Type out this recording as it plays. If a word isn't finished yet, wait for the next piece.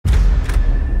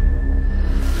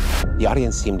The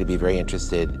audience seemed to be very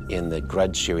interested in the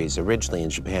Grudge series originally in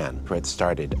Japan, where it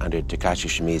started under Takashi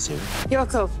Shimizu.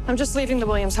 Yoko, I'm just leaving the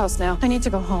Williams house now. I need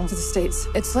to go home to the States.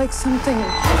 It's like something...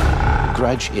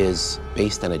 Grudge is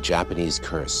based on a Japanese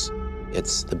curse.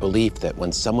 It's the belief that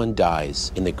when someone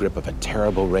dies in the grip of a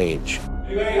terrible rage,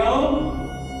 anybody home?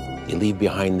 They leave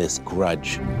behind this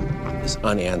grudge, this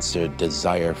unanswered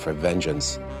desire for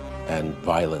vengeance and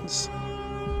violence.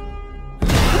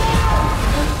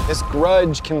 This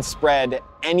grudge can spread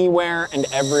anywhere and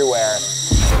everywhere.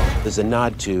 There's a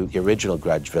nod to the original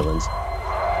Grudge villains.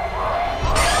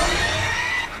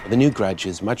 The new Grudge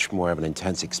is much more of an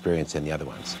intense experience than the other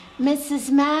ones.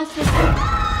 Mrs. Mathis.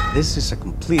 This is a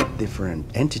complete different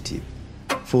entity,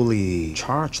 fully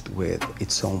charged with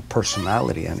its own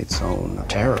personality and its own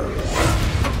terror.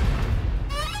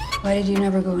 Why did you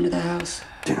never go into the house?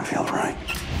 Didn't feel right.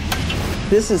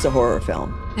 This is a horror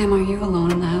film. Em, are you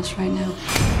alone in the house right now?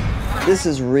 This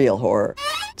is real horror.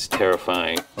 It's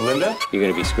terrifying. Melinda? You're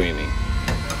gonna be screaming.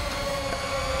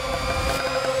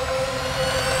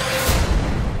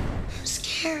 I'm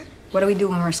scared. What do we do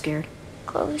when we're scared?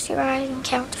 Close your eyes and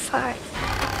count to 5.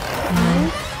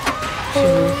 1, 2,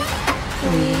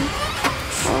 3,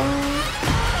 4,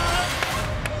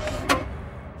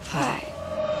 5.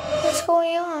 What's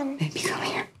going on? Baby, come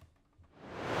here.